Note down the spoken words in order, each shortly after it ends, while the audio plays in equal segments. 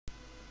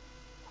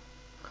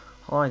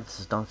Hi, this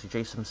is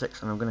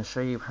DancyJ76 and I'm going to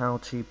show you how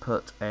to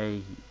put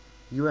a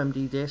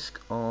UMD disk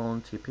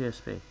onto your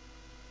PSP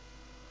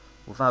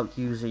without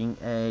using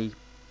a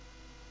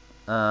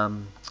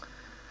UMD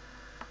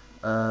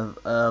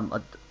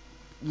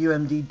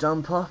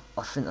dumper,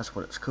 I think that's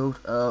what it's called,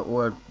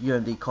 or a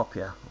UMD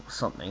copier or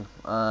something.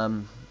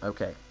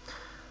 Okay,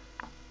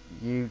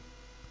 you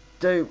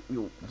do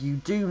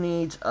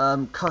need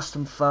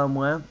custom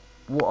firmware.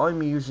 What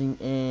I'm using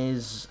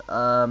is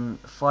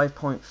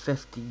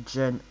 5.50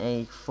 Gen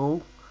A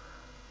full.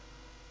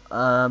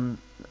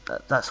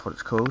 That's what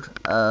it's called.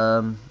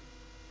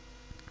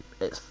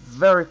 It's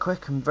very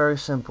quick and very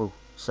simple.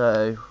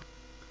 So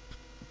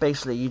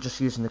basically, you're just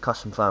using the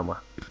custom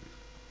firmware.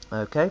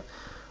 Okay.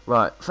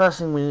 Right. First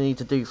thing we need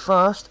to do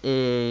first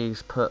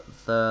is put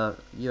the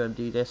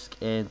UMD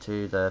disk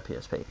into the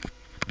PSP.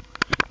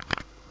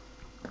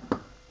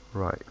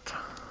 Right.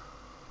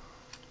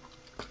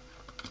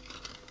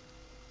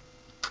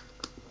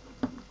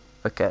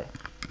 Okay.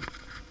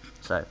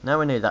 So now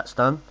we know that's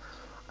done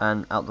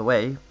and out the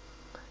way.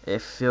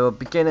 If you're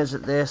beginners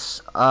at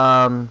this,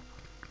 then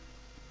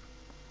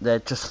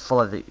just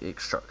follow the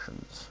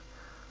instructions.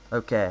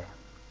 Okay,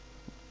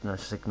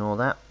 let's just ignore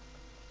that.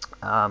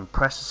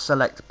 Press the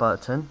select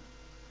button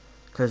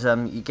because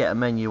you get a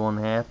menu on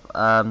here.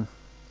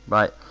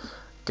 Right,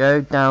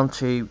 go down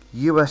to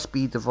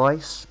USB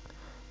device.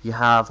 You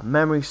have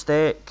memory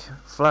stick,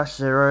 flash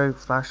 0,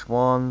 flash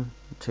 1,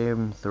 2,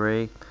 and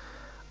 3,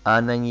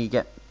 and then you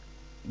get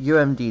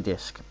UMD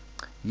disk.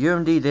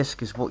 UMD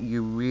disk is what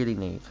you really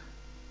need.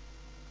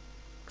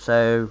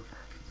 So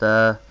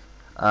the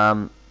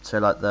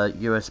like the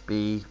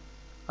USB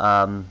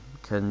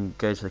can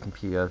go to the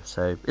computer,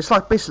 so it's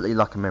like basically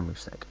like a memory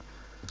stick.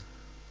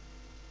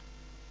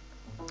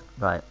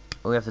 Right,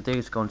 all you have to do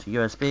is go onto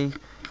USB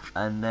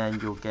and then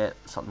you'll get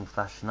something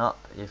flashing up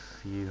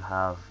if you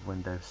have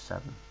Windows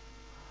 7.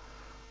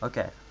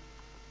 Okay,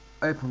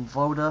 open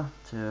folder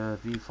to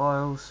view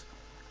files,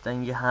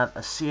 then you have a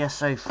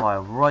CSO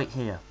file right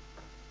here.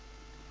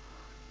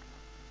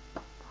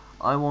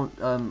 all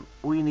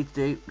you need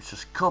to do is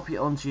just copy it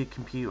onto your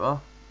computer.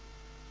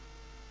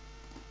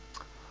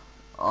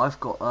 I've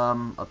got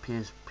a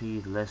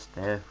PSP list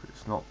there.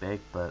 It's not big,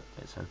 but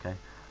it's okay.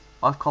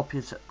 I've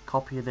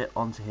copied it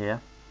onto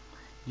here.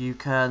 You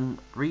can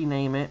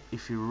rename it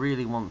if you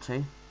really want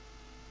to.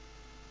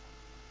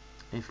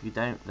 If you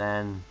don't,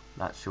 then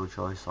that's your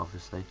choice,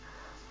 obviously.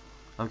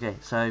 Okay,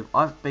 so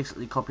I've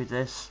basically copied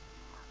this,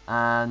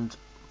 and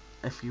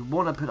if you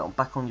want to put it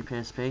back on your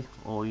PSP,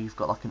 or you've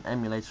got like an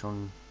emulator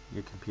on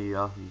your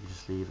computer, you can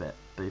just leave it.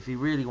 But if you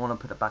really want to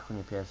put it back on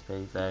your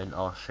PSP, then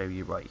I'll show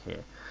you right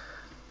here.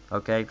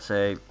 Okay,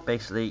 so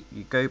basically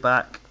you go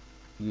back,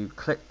 you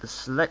click the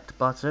select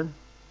button,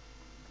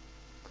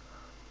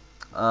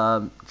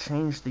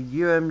 change the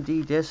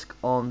UMD disk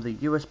on the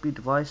USB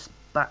device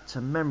back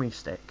to memory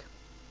stick,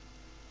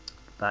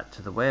 back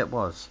to the way it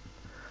was.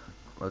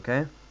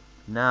 Okay,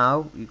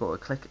 now you got to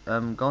click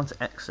go on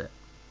to exit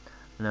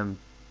and then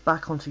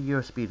back onto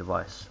USB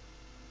device.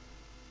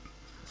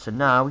 So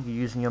now you're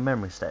using your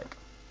memory stick.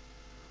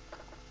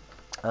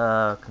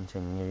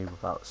 Continue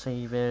without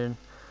saving.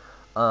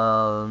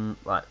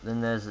 Right,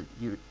 then there's a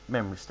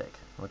memory stick.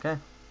 Okay.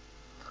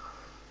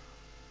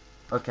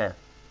 Okay.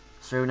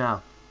 So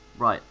now,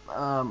 right.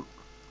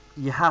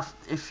 You have,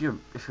 if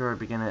you're a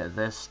beginner at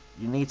this,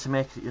 you need to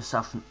make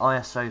yourself an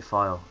ISO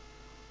file,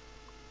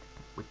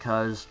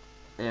 because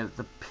if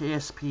the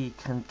PSP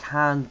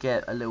can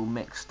get a little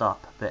mixed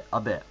up a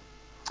bit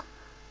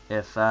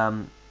if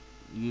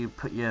you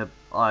put your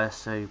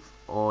ISO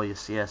or your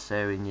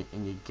CSO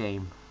in your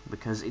game,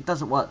 because it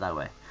doesn't work that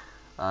way.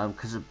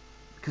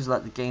 Because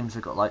like the games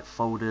have got like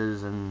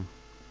folders and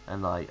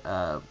like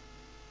well,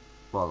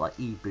 like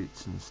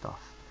e-boots and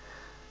stuff.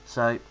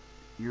 So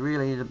you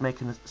really need to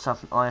make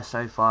yourself an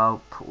ISO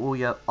file. Put all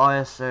your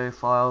ISO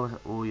files,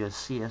 all your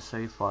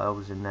CSO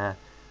files in there.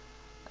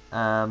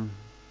 Now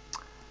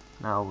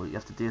what you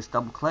have to do is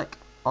double click.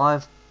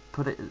 I've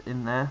put it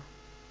in there.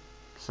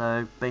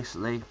 So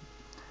basically,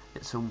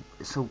 it's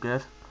all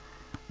good.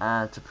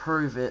 And to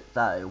prove it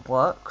that it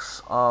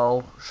works,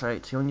 I'll show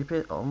it to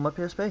you on my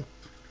PSP.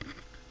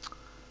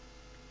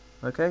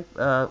 Okay,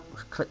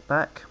 click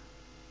back.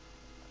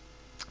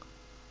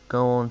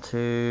 Go on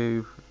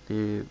to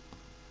the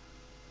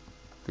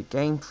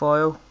game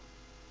file,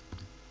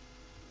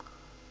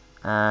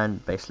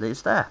 and basically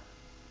it's there.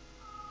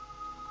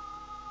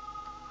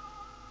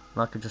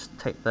 I could just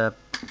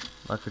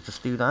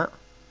do that,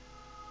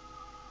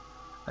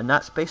 and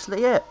that's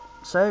basically it.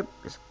 So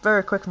it's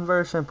very quick and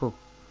very simple.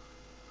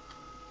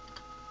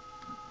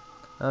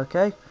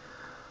 Okay,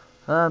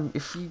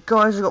 if you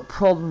guys have got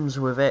problems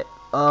with it,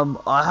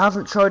 I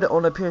haven't tried it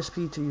on a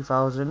PSP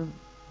 2000,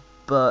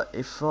 but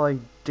if I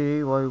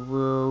do, I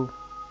will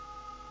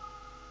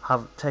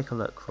take a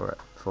look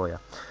for you.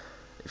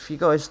 If you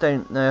guys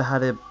don't know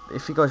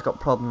if you guys got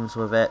problems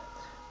with it,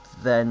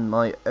 then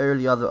my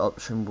only other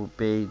option would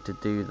be to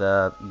do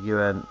the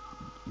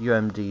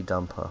UMD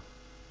dumper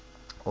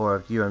or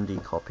a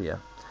UMD copier.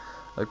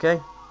 Okay,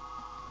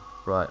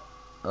 right.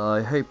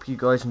 I hope you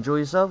guys enjoy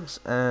yourselves,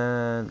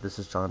 and this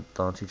is John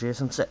Dante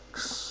Jason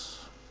 6.